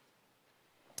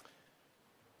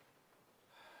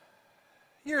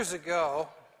Years ago,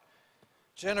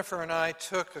 Jennifer and I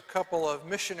took a couple of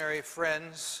missionary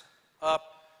friends up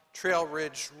Trail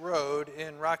Ridge Road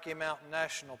in Rocky Mountain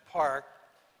National Park.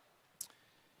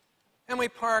 And we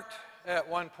parked at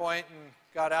one point and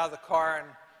got out of the car and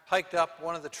hiked up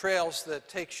one of the trails that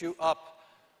takes you up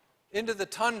into the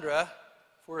tundra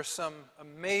for some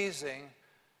amazing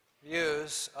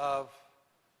views of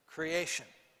creation.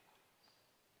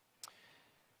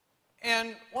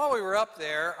 And while we were up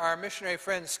there, our missionary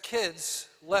friends' kids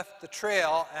left the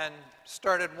trail and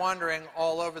started wandering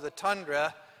all over the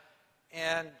tundra.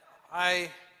 And I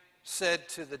said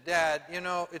to the dad, you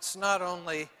know, it's not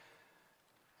only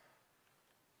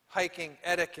hiking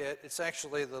etiquette, it's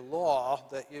actually the law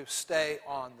that you stay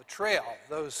on the trail.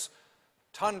 Those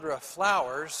tundra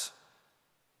flowers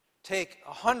take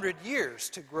 100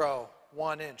 years to grow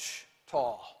 1 inch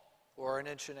tall or 1.5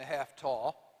 inches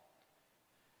tall.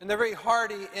 And they're very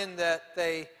hardy in that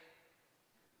they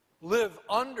live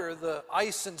under the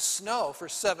ice and snow for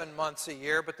 7 months a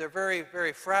year, but they're very,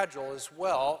 very fragile as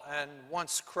well, and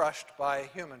once crushed by a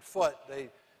human foot, they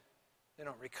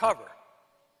don't recover.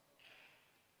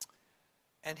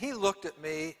 And he looked at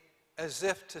me as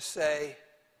if to say,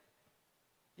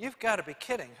 "You've got to be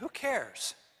kidding. Who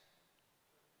cares?"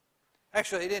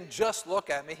 Actually, he didn't just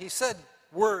look at me. He said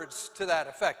words to that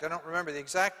effect. I don't remember the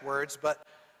exact words, but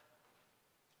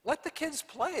let the kids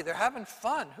play. They're having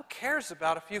fun. Who cares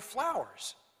about a few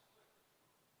flowers?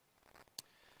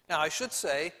 Now, I should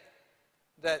say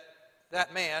that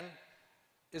that man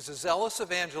is a zealous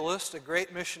evangelist, a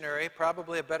great missionary,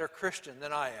 probably a better Christian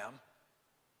than I am.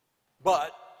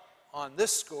 But on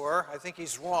this score, I think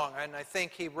he's wrong, and I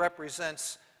think he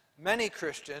represents many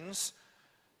Christians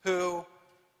who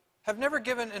have never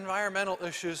given environmental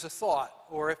issues a thought,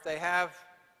 or if they have,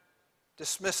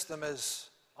 dismissed them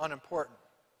as unimportant.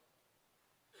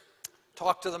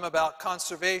 Talk to them about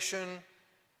conservation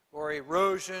or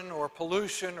erosion or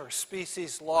pollution or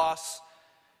species loss,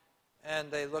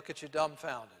 and they look at you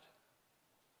dumbfounded.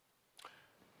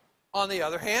 On the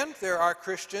other hand, there are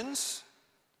Christians,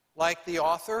 like the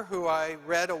author who I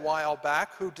read a while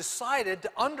back, who decided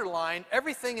to underline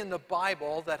everything in the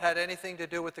Bible that had anything to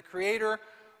do with the Creator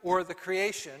or the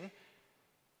creation,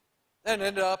 and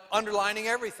ended up underlining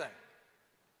everything.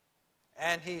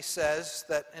 And he says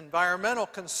that environmental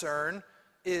concern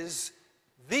is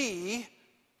the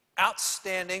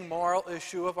outstanding moral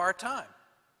issue of our time.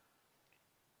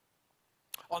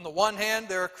 On the one hand,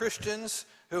 there are Christians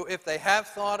who, if they have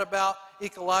thought about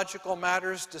ecological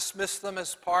matters, dismiss them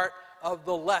as part of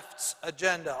the left's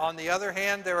agenda. On the other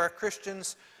hand, there are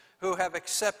Christians who have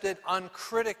accepted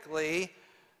uncritically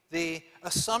the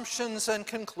assumptions and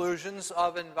conclusions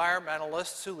of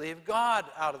environmentalists who leave God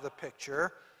out of the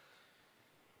picture.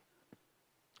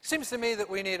 It seems to me that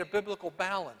we need a biblical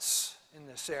balance in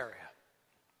this area.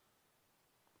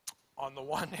 On the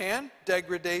one hand,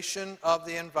 degradation of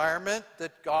the environment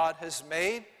that God has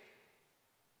made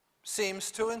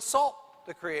seems to insult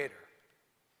the Creator.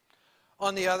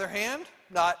 On the other hand,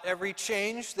 not every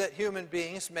change that human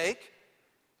beings make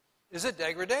is a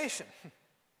degradation.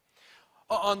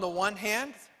 On the one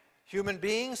hand, human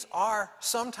beings are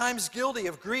sometimes guilty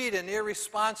of greed and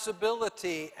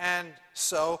irresponsibility, and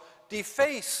so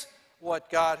deface what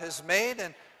God has made.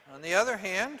 And on the other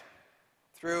hand,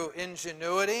 through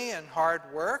ingenuity and hard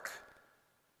work,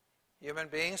 human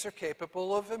beings are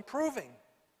capable of improving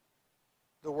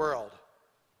the world.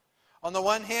 On the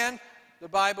one hand, the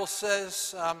Bible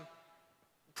says,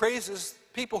 praises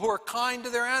people who are kind to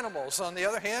their animals. On the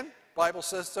other hand, the Bible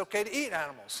says it's okay to eat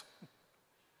animals.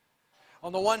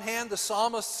 On the one hand, the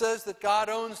psalmist says that God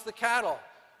owns the cattle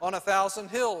on 1,000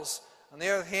 hills. On the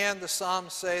other hand, the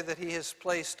Psalms say that he has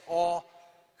placed all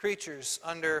creatures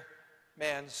under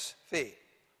man's feet.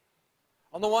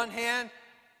 On the one hand,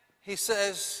 he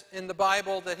says in the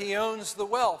Bible that he owns the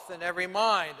wealth in every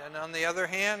mind. And on the other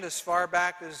hand, as far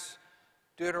back as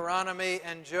Deuteronomy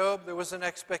and Job, there was an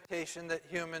expectation that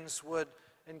humans would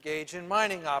engage in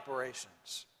mining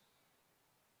operations.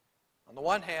 On the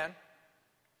one hand,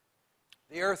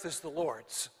 the earth is the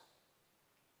Lord's.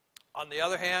 On the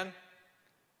other hand,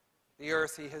 the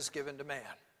earth he has given to man.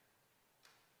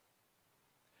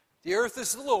 The earth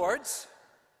is the Lord's.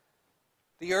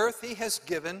 The earth he has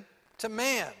given to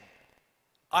man.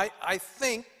 I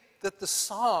think that the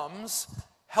Psalms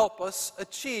help us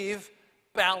achieve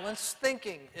balanced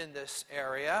thinking in this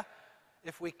area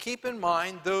if we keep in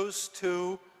mind those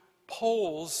two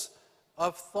poles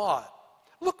of thought.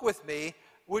 Look with me,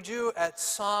 would you, at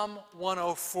Psalm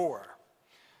 104.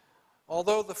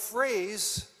 Although the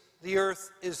phrase, "the earth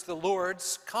is the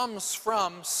Lord's," comes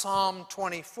from Psalm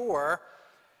 24,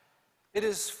 It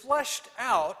is fleshed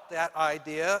out, that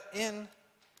idea, in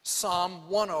Psalm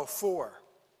 104,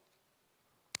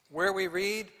 where we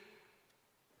read,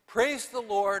 "Praise the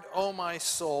Lord, O my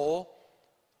soul.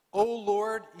 O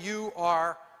Lord, you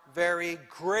are very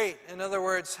great." In other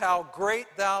words, how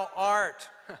great thou art.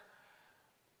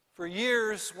 For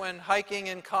years, when hiking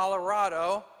in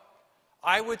Colorado,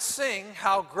 I would sing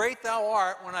 "How Great Thou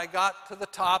Art" when I got to the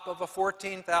top of a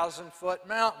 14,000-foot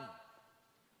mountain.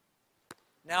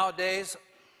 Nowadays,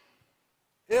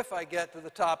 if I get to the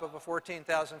top of a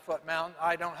 14,000-foot mountain,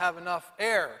 I don't have enough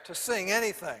air to sing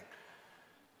anything.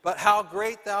 But how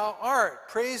great thou art.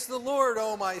 Praise the Lord,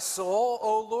 O my soul.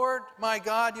 O Lord, my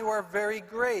God, you are very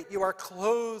great. You are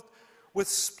clothed with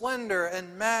splendor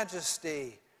and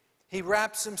majesty. He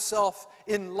wraps himself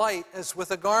in light as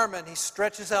with a garment. He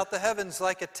stretches out the heavens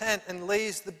like a tent and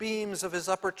lays the beams of his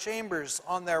upper chambers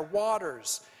on their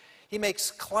waters. He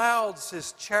makes clouds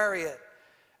his chariot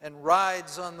and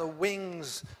rides on the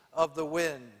wings of the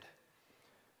wind.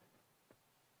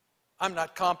 I'm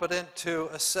not competent to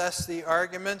assess the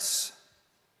arguments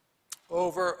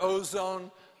over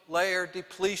ozone layer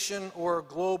depletion or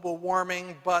global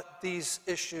warming, but these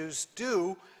issues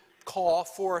do call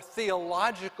for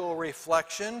theological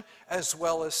reflection as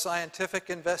well as scientific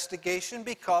investigation,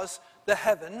 because the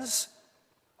heavens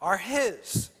are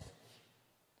his.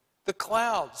 The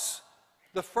clouds,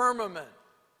 the firmament,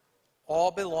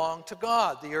 all belong to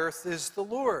God. The earth is the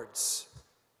Lord's.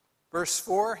 Verse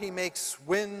 4, he makes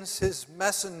winds his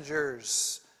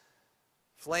messengers,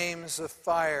 flames of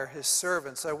fire his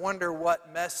servants. I wonder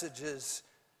what messages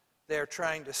they're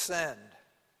trying to send.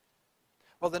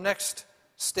 Well, the next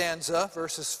stanza,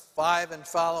 verses 5 and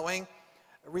following,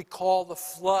 recall the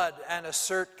flood and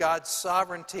assert God's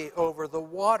sovereignty over the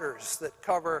waters that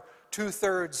cover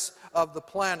 2/3 of the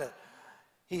planet.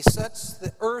 He sets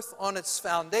the earth on its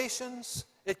foundations.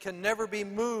 It can never be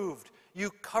moved.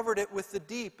 You covered it with the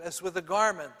deep as with a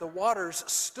garment. The waters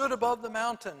stood above the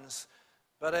mountains,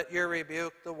 but at your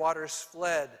rebuke the waters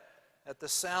fled. At the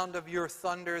sound of your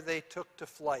thunder they took to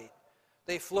flight.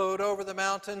 They flowed over the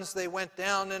mountains. They went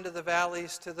down into the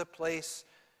valleys to the place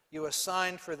you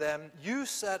assigned for them. You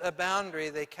set a boundary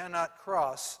they cannot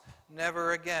cross.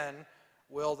 Never again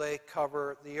will they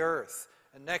cover the earth.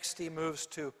 And next he moves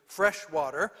to fresh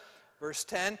water. Verse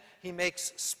 10, he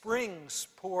makes springs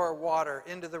pour water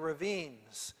into the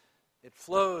ravines. It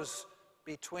flows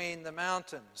between the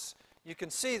mountains. You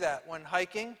can see that when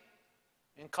hiking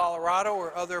in Colorado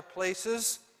or other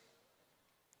places.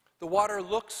 The water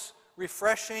looks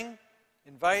refreshing,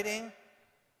 inviting,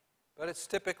 but it's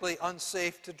typically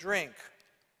unsafe to drink.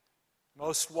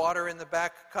 Most water in the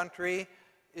backcountry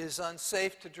is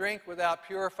unsafe to drink without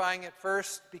purifying it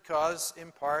first, because,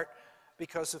 in part,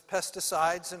 because of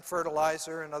pesticides and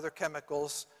fertilizer and other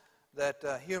chemicals that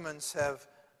humans have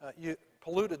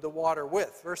polluted the water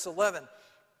with. Verse 11,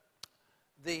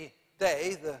 the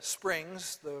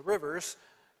springs, the rivers,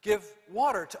 give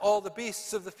water to all the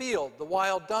beasts of the field. The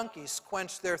wild donkeys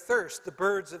quench their thirst. The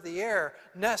birds of the air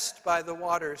nest by the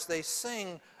waters. They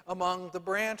sing among the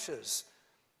branches.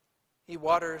 He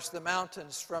waters the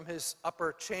mountains from his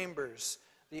upper chambers.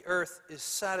 The earth is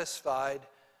satisfied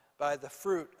by the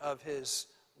fruit of his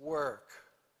work.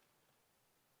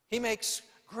 He makes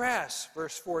grass,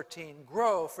 verse 14,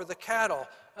 grow for the cattle.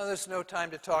 Now, there's no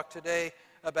time to talk today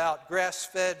about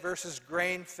grass-fed versus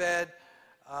grain-fed,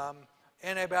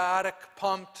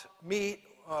 antibiotic-pumped meat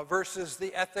versus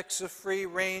the ethics of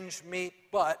free-range meat.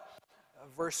 But,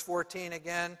 verse 14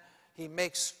 again, he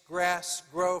makes grass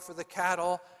grow for the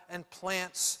cattle and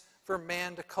plants for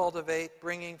man to cultivate,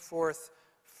 bringing forth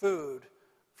food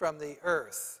from the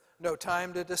earth. No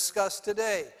time to discuss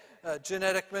today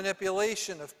genetic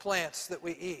manipulation of plants that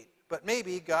we eat. But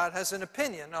maybe God has an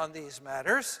opinion on these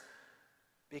matters,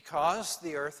 because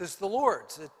the earth is the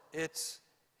Lord's. It's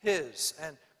his.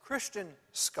 And Christian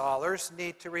scholars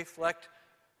need to reflect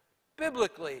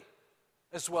biblically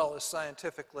as well as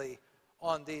scientifically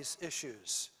on these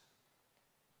issues.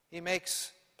 He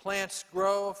makes plants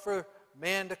grow for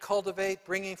man to cultivate,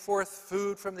 bringing forth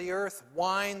food from the earth,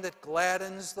 wine that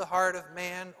gladdens the heart of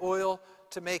man, oil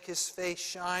to make his face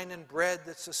shine, and bread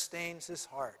that sustains his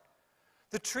heart.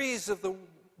 The trees of the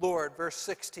Lord, verse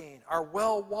 16, are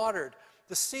well watered,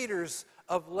 the cedars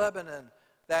of Lebanon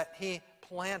that he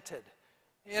planted.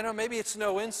 You know, maybe it's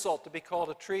no insult to be called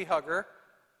a tree hugger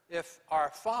if our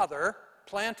Father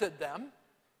planted them.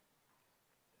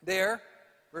 There,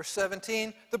 verse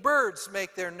 17, the birds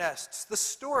make their nests. The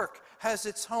stork has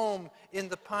its home in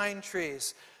the pine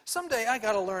trees. Someday I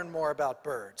got to learn more about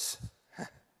birds.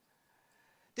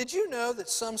 Did you know that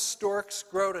some storks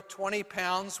grow to 20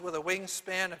 pounds with a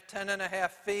wingspan of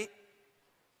 10.5 feet?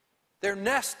 Their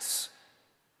nests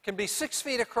can be 6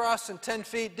 feet across and 10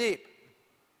 feet deep.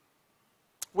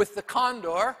 With the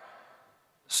condor,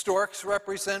 storks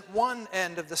represent one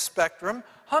end of the spectrum,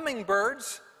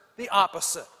 hummingbirds the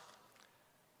opposite.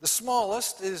 The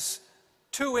smallest is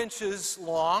 2 inches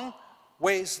long,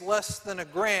 weighs less than a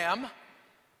gram.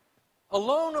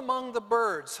 Alone among the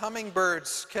birds,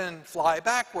 hummingbirds can fly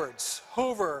backwards,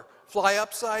 hover, fly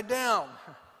upside down.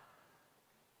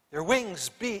 Their wings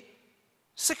beat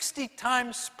 60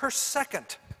 times per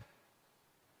second.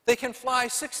 They can fly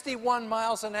 61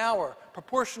 miles an hour.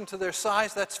 Proportion to their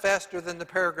size, that's faster than the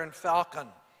peregrine falcon.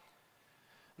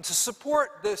 And to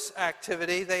support this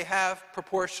activity, they have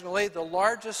proportionally the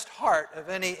largest heart of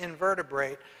any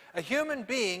invertebrate. A human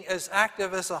being as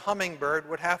active as a hummingbird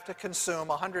would have to consume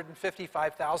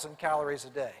 155,000 calories a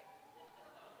day.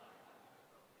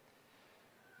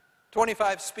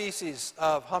 25 species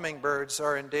of hummingbirds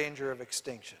are in danger of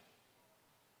extinction.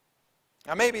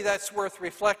 Now maybe that's worth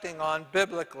reflecting on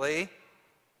biblically.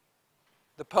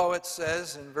 The poet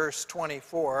says in verse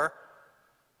 24,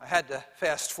 I had to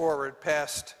fast forward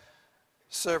past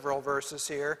several verses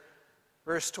here.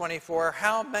 Verse 24,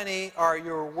 how many are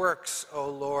your works, O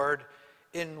Lord?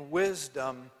 In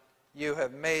wisdom you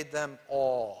have made them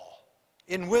all.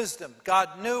 In wisdom, God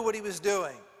knew what he was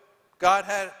doing. God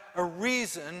had a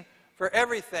reason for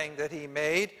everything that he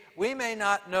made. We may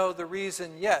not know the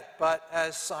reason yet, but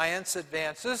as science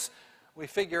advances, we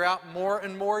figure out more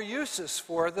and more uses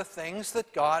for the things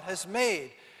that God has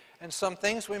made. And some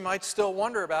things we might still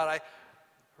wonder about. I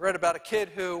read about a kid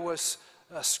who was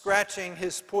scratching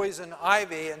his poison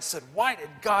ivy and said, why did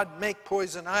God make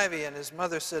poison ivy? And his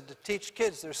mother said, to teach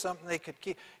kids there's something they could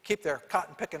keep their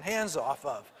cotton-picking hands off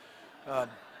of.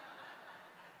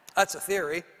 That's a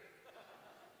theory.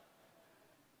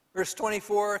 Verse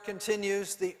 24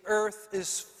 continues, the earth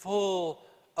is full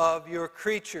of your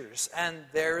creatures, and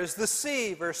there is the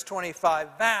sea, verse 25,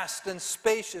 vast and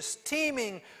spacious,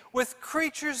 teeming with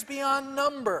creatures beyond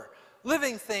number,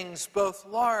 living things both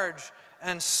large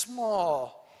and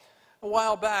small. A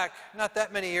while back, not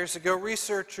that many years ago,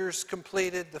 researchers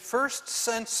completed the first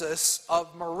census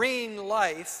of marine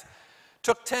life.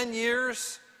 Took 10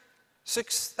 years,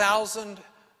 6,000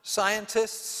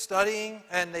 scientists studying,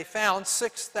 and they found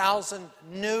 6,000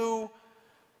 new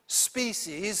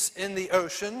species in the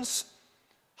oceans.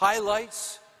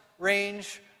 Highlights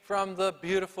range from the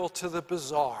beautiful to the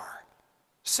bizarre.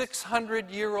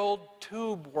 600-year-old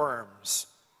tube worms,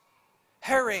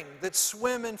 herring that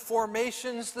swim in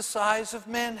formations the size of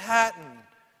Manhattan,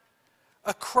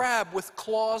 a crab with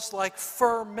claws like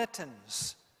fur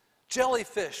mittens,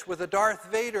 jellyfish with a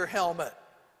Darth Vader helmet.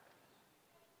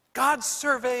 God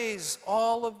surveys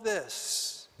all of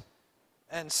this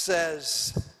and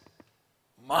says,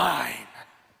 mine.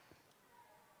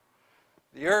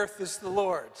 The earth is the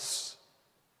Lord's.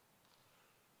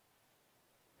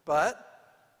 But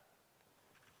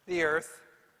the earth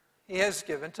he has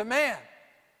given to man.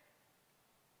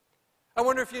 I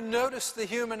wonder if you notice the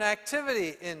human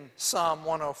activity in Psalm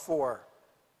 104.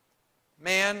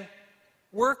 Man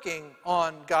working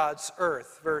on God's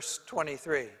earth, verse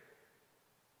 23.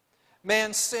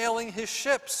 Man sailing his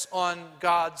ships on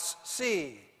God's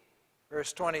sea,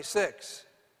 verse 26.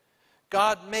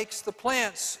 God makes the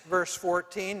plants, verse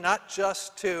 14, not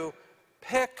just to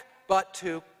pick, but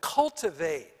to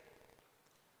cultivate.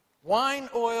 Wine,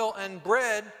 oil, and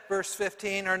bread, verse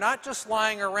 15, are not just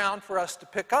lying around for us to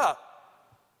pick up.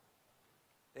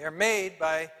 They are made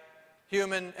by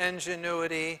human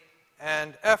ingenuity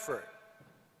and effort.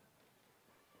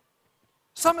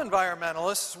 Some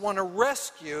environmentalists want to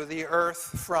rescue the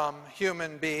earth from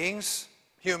human beings,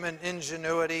 human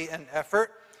ingenuity and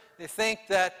effort. They think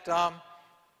that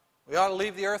we ought to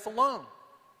leave the earth alone.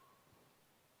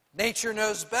 Nature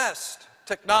knows best.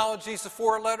 Technology is a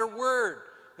 4-letter word.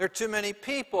 There are too many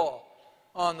people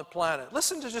on the planet.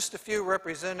 Listen to just a few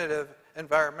representative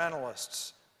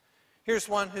environmentalists. Here's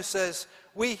one who says,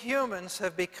 we humans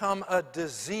have become a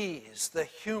disease, the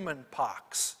human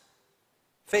pox.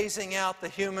 Phasing out the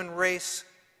human race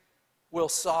will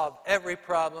solve every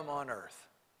problem on earth.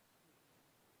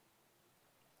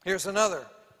 Here's another.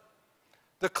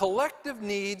 The collective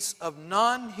needs of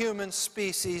non-human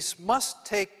species must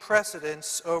take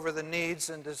precedence over the needs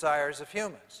and desires of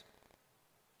humans.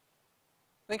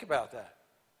 Think about that.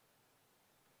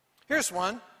 Here's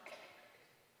one.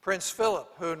 Prince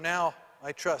Philip, who now,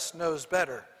 I trust, knows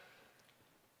better.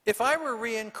 If I were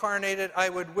reincarnated, I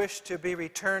would wish to be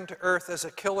returned to Earth as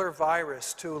a killer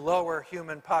virus to lower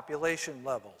human population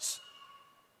levels.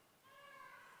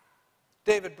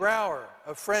 David Brower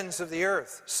of Friends of the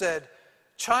Earth said,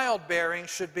 childbearing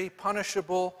should be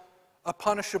punishable a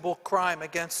punishable crime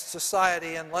against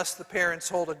society unless the parents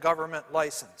hold a government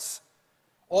license.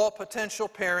 All potential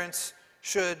parents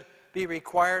should be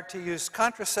required to use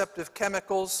contraceptive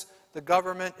chemicals, the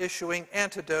government issuing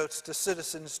antidotes to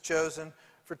citizens chosen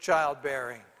for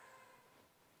childbearing.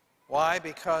 Why?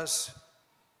 Because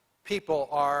people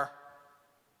are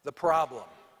the problem.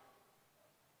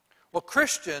 Well,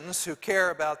 Christians who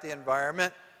care about the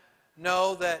environment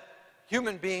know that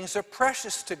human beings are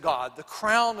precious to God, the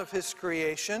crown of His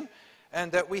creation,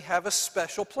 and that we have a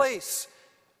special place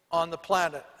on the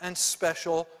planet and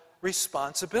special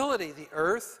responsibility. The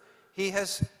earth He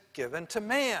has given to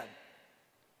man.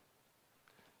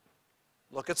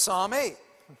 Look at Psalm 8.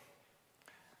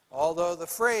 Although the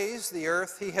phrase, the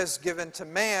earth He has given to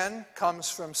man, comes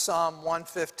from Psalm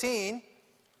 115,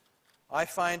 I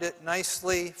find it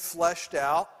nicely fleshed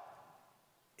out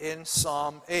in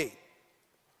Psalm 8.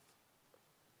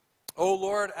 O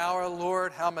Lord, our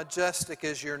Lord, how majestic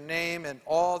is your name in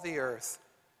all the earth.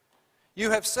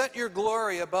 You have set your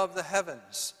glory above the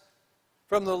heavens.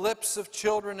 From the lips of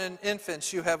children and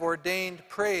infants you have ordained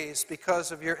praise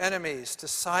because of your enemies, to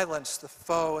silence the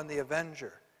foe and the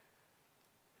avenger.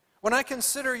 When I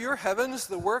consider your heavens,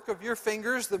 the work of your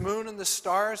fingers, the moon and the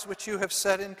stars which you have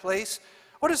set in place,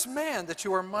 what is man that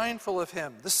you are mindful of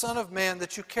him, the Son of Man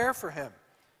that you care for him?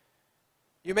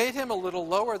 You made him a little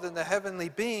lower than the heavenly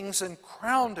beings and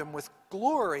crowned him with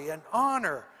glory and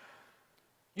honor.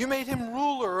 You made him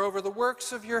ruler over the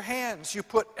works of your hands. You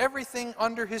put everything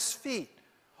under his feet,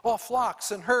 all flocks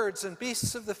and herds and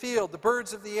beasts of the field, the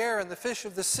birds of the air and the fish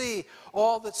of the sea,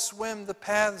 all that swim the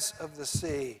paths of the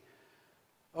sea.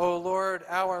 O Lord,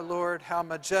 our Lord, how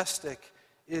majestic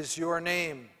is your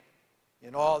name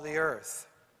in all the earth.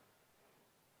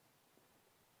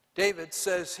 David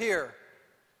says here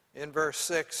in verse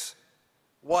 6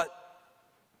 what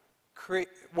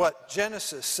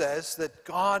Genesis says, that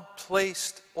God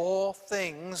placed all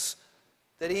things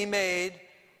that He made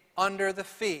under the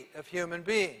feet of human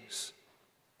beings,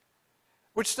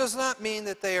 which does not mean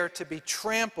that they are to be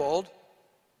trampled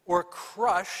or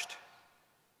crushed,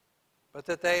 but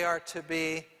that they are to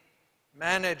be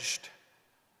managed,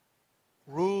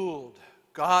 ruled.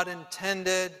 God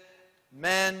intended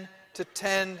men to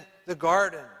tend the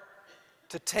garden,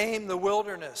 to tame the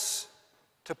wilderness,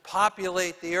 to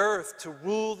populate the earth, to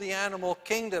rule the animal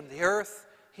kingdom. The earth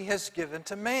He has given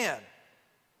to man.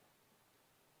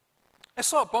 I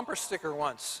saw a bumper sticker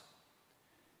once.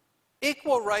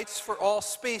 Equal rights for all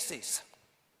species.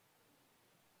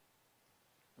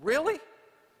 Really?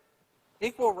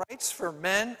 Equal rights for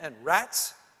men and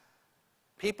rats?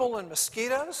 People and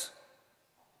mosquitoes?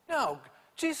 No.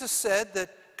 Jesus said that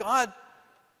God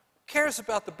cares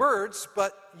about the birds,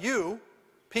 but you,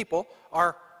 people,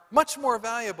 are much more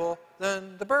valuable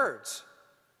than the birds.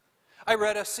 I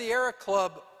read a Sierra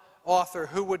Club author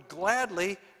who would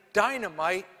gladly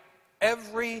dynamite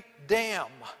every dam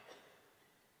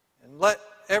and let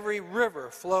every river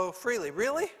flow freely.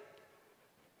 Really?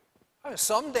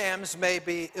 Some dams may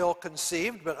be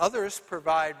ill-conceived, but others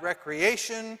provide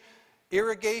recreation,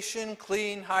 irrigation,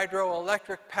 clean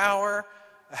hydroelectric power,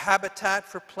 a habitat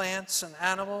for plants and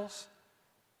animals.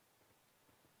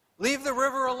 Leave the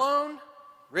river alone?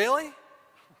 Really?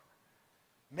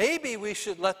 Maybe we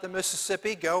should let the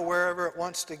Mississippi go wherever it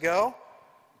wants to go,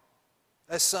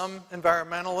 as some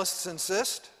environmentalists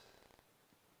insist.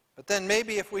 But then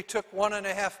maybe if we took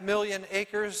 1.5 million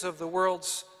acres of the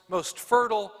world's most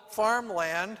fertile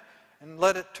farmland and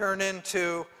let it turn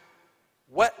into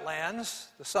wetlands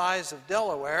the size of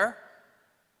Delaware,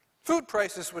 food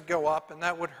prices would go up, and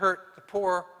that would hurt the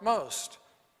poor most.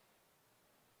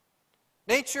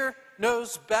 Nature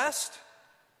knows best?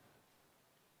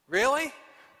 Really?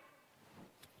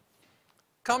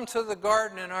 Come to the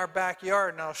garden in our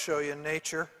backyard and I'll show you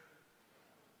nature.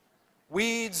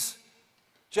 Weeds,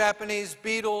 Japanese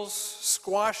beetles,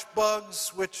 squash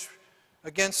bugs,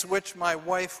 against which my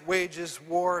wife wages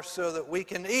war so that we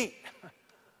can eat.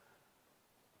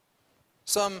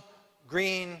 Some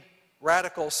green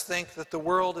radicals think that the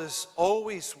world is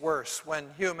always worse when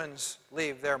humans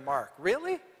leave their mark.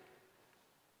 Really?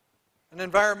 An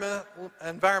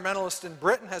environmentalist in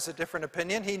Britain has a different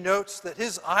opinion. He notes that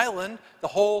his island, the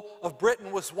whole of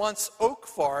Britain, was once oak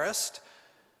forest,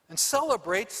 and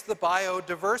celebrates the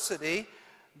biodiversity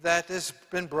that has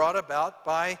been brought about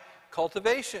by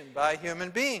cultivation, by human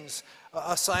beings.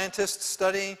 A scientist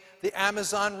studying the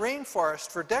Amazon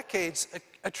rainforest for decades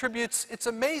attributes its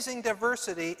amazing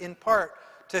diversity in part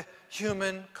to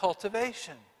human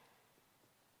cultivation.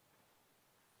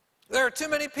 There are too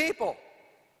many people.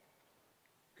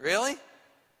 Really?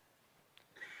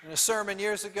 In a sermon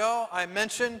years ago, I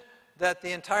mentioned that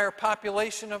the entire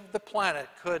population of the planet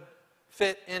could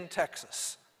fit in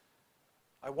Texas.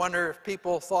 I wonder if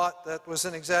people thought that was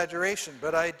an exaggeration,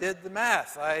 but I did the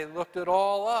math. I looked it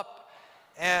all up.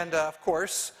 And of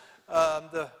course,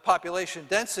 the population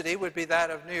density would be that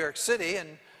of New York City,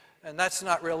 and that's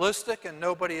not realistic, and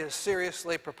nobody is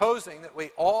seriously proposing that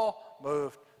we all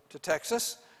move to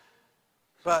Texas.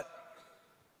 But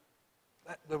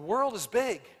the world is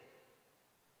big.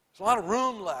 There's a lot of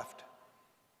room left.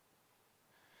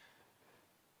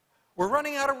 We're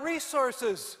running out of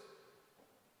resources.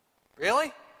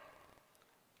 Really?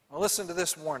 Well, listen to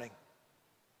this warning.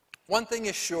 One thing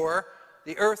is sure,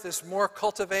 the earth is more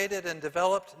cultivated and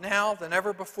developed now than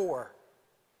ever before.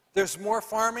 There's more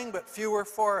farming but fewer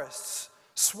forests.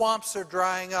 Swamps are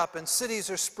drying up and cities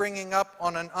are springing up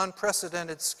on an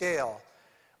unprecedented scale.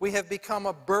 We have become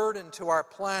a burden to our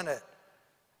planet.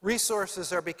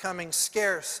 Resources are becoming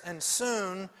scarce, and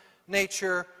soon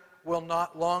nature will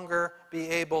not longer be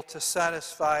able to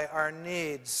satisfy our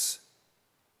needs.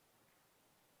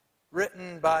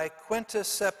 Written by Quintus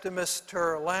Septimus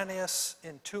Turlanius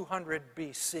in 200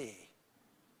 BC.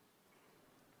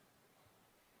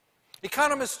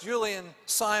 Economist Julian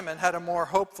Simon had a more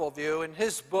hopeful view. In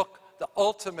his book, The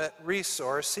Ultimate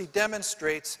Resource, he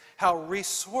demonstrates how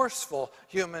resourceful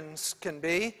humans can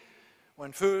be.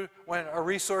 When a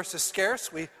resource is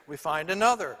scarce, we find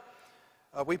another.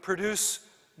 We produce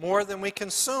more than we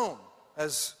consume,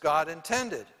 as God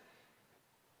intended.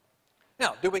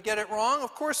 Now, do we get it wrong?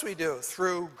 Of course we do.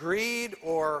 Through greed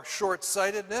or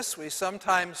short-sightedness, we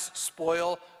sometimes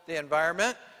spoil the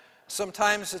environment.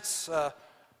 Sometimes it's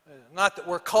not that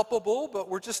we're culpable, but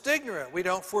we're just ignorant. We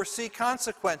don't foresee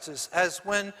consequences, as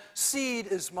when seed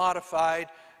is modified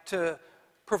to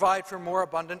provide for more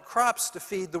abundant crops to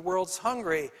feed the world's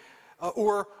hungry,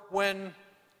 or when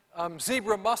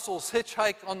zebra mussels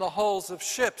hitchhike on the hulls of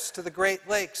ships to the Great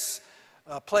Lakes,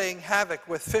 playing havoc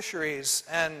with fisheries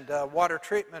and water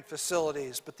treatment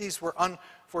facilities. But these were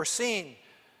unforeseen.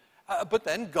 But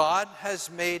then God has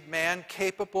made man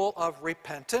capable of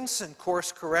repentance and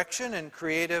course correction and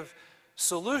creative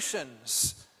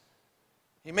solutions.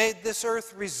 He made this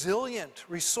earth resilient,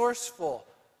 resourceful,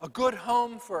 a good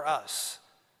home for us.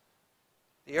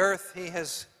 The earth He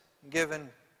has given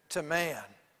to man.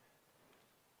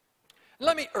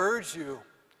 Let me urge you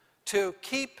to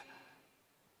keep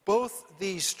both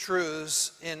these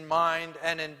truths in mind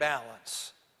and in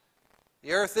balance.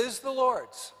 The earth is the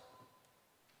Lord's.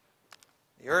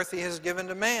 The earth He has given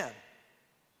to man.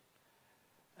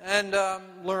 And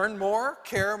learn more,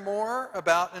 care more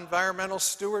about environmental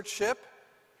stewardship,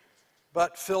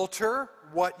 but filter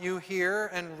what you hear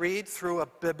and read through a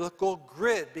biblical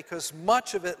grid, because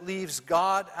much of it leaves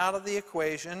God out of the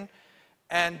equation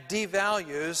and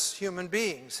devalues human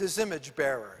beings, His image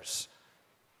bearers.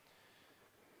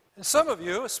 And some of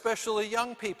you, especially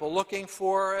young people looking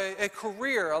for a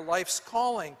career, a life's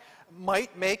calling,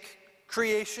 might make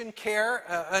creation care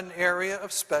an area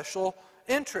of special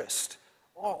interest.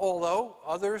 Although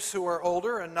others who are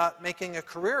older and not making a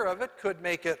career of it could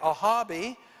make it a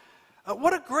hobby.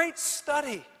 What a great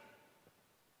study.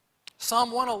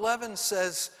 Psalm 111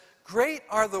 says, "Great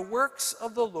are the works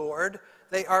of the Lord,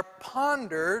 they are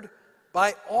pondered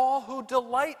by all who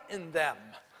delight in them."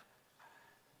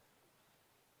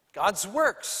 God's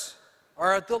works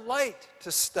are a delight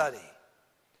to study.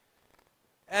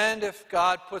 And if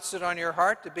God puts it on your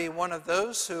heart to be one of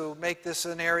those who make this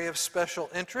an area of special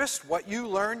interest, what you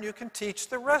learn you can teach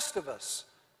the rest of us.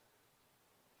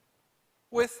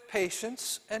 With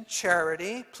patience and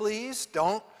charity, please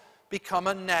don't become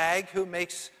a nag who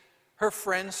makes her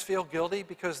friends feel guilty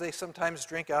because they sometimes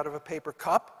drink out of a paper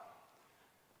cup.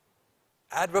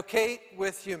 Advocate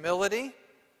with humility.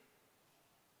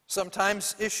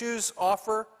 Sometimes issues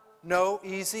offer no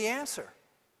easy answer.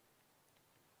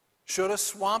 Should a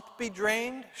swamp be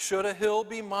drained? Should a hill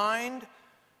be mined?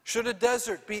 Should a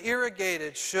desert be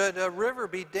irrigated? Should a river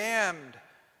be dammed?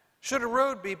 Should a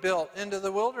road be built into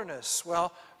the wilderness?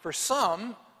 Well, for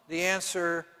some, the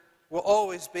answer will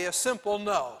always be a simple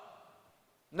no.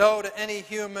 No to any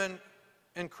human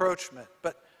encroachment.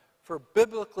 But for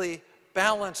biblically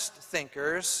balanced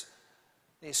thinkers,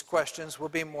 these questions will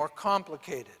be more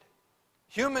complicated.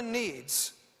 Human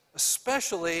needs,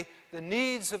 especially the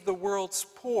needs of the world's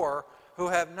poor who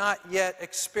have not yet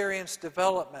experienced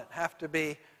development, have to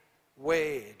be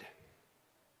weighed.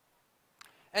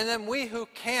 And then we who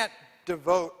can't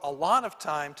devote a lot of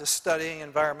time to studying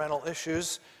environmental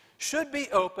issues should be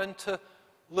open to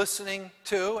listening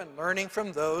to and learning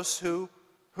from those who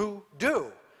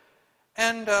do.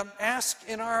 And ask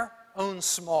in our own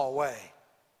small way,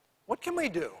 what can we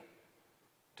do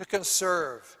to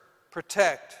conserve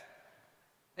protect,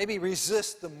 maybe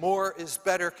resist the more is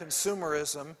better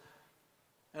consumerism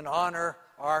and honor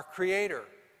our Creator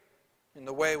in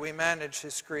the way we manage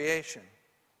His creation.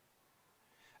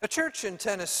 A church in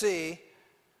Tennessee,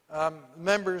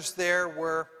 members there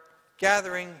were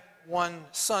gathering one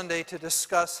Sunday to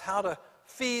discuss how to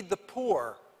feed the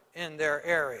poor in their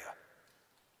area.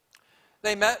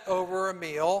 They met over a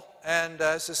meal, and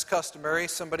as is customary,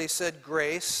 somebody said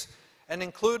grace, and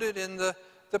included in the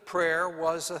prayer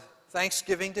was a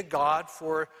thanksgiving to God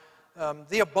for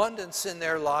the abundance in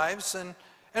their lives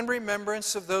and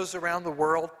remembrance of those around the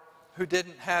world who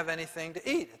didn't have anything to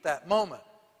eat at that moment.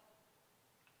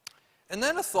 And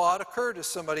then a thought occurred to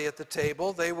somebody at the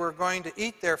table. They were going to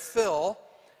eat their fill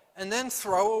and then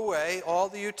throw away all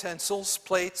the utensils,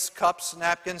 plates, cups,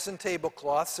 napkins, and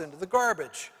tablecloths into the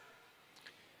garbage.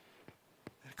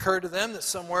 It occurred to them that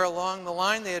somewhere along the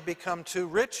line they had become too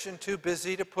rich and too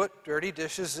busy to put dirty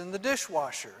dishes in the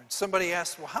dishwasher. And somebody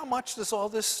asked, well, how much does all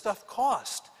this stuff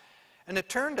cost? And it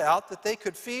turned out that they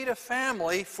could feed a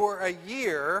family for a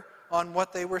year on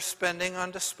what they were spending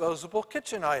on disposable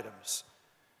kitchen items.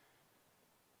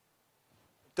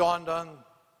 It dawned on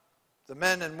the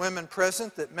men and women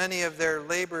present that many of their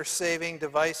labor-saving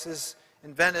devices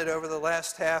invented over the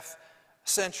last half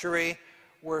century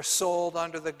were sold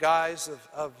under the guise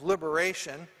of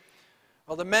liberation.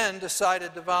 Well, the men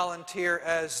decided to volunteer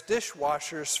as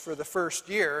dishwashers for the first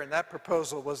year, and that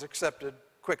proposal was accepted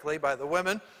quickly by the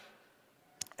women.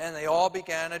 And they all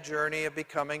began a journey of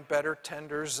becoming better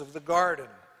tenders of the garden.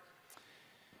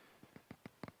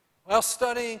 Well,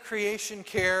 studying creation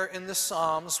care in the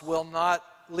Psalms will not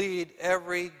lead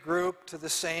every group to the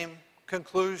same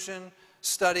conclusion.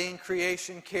 Studying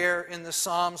creation care in the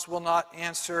Psalms will not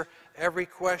answer every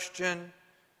question,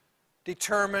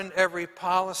 determine every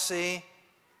policy,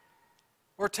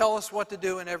 or tell us what to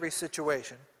do in every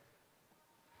situation.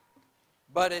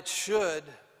 But it should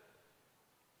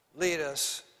lead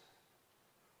us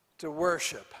to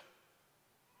worship.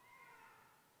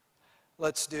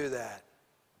 Let's do that.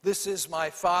 This is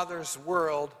my Father's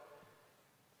world,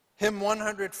 hymn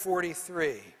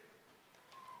 143.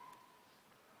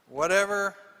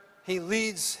 Whatever he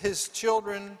leads his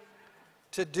children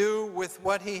to do with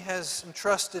what he has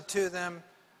entrusted to them,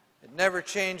 it never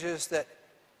changes that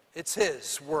it's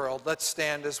his world. Let's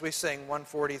stand as we sing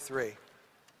 143.